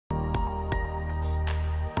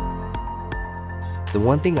The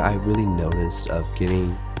one thing I really noticed of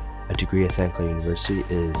getting a degree at Santa Clara University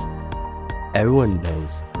is everyone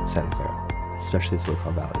knows Santa Clara, especially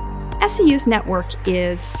Silicon Valley. SCU's network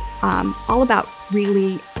is all about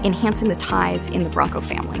really enhancing the ties in the Bronco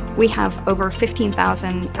family. We have over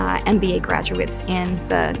 15,000 MBA graduates in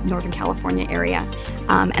the Northern California area,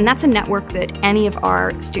 and that's a network that any of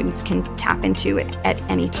our students can tap into at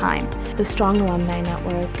any time. The strong alumni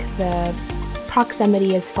network, the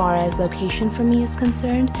proximity as far as location for me is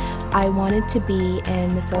concerned. I wanted to be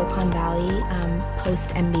in the Silicon Valley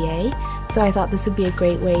post-MBA, so I thought this would be a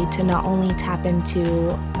great way to not only tap into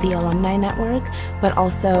the alumni network, but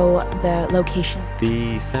also the location.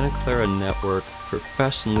 The Santa Clara network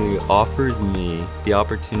professionally offers me the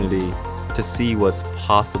opportunity to see what's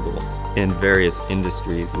possible in various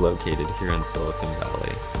industries located here in Silicon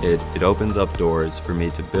Valley. It opens up doors for me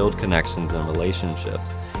to build connections and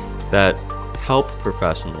relationships that help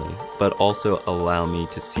professionally, but also allow me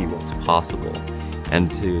to see what's possible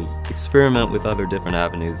and to experiment with other different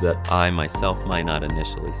avenues that I myself might not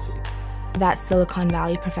initially see. That Silicon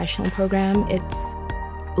Valley professional program, it's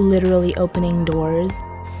literally opening doors.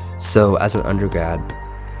 So as an undergrad,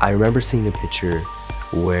 I remember seeing a picture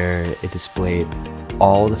where it displayed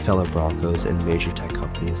all the fellow Broncos and major tech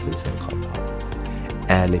companies in Silicon Valley.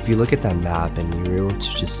 And if you look at that map and you're able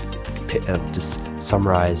to just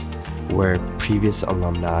summarize where previous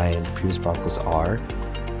alumni and previous Broncos are,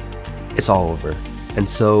 it's all over. And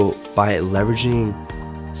so by leveraging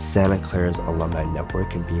Santa Clara's alumni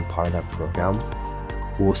network and being part of that program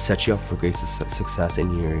will set you up for great success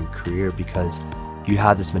in your career, because you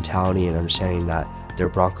have this mentality and understanding that there are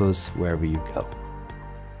Broncos wherever you go.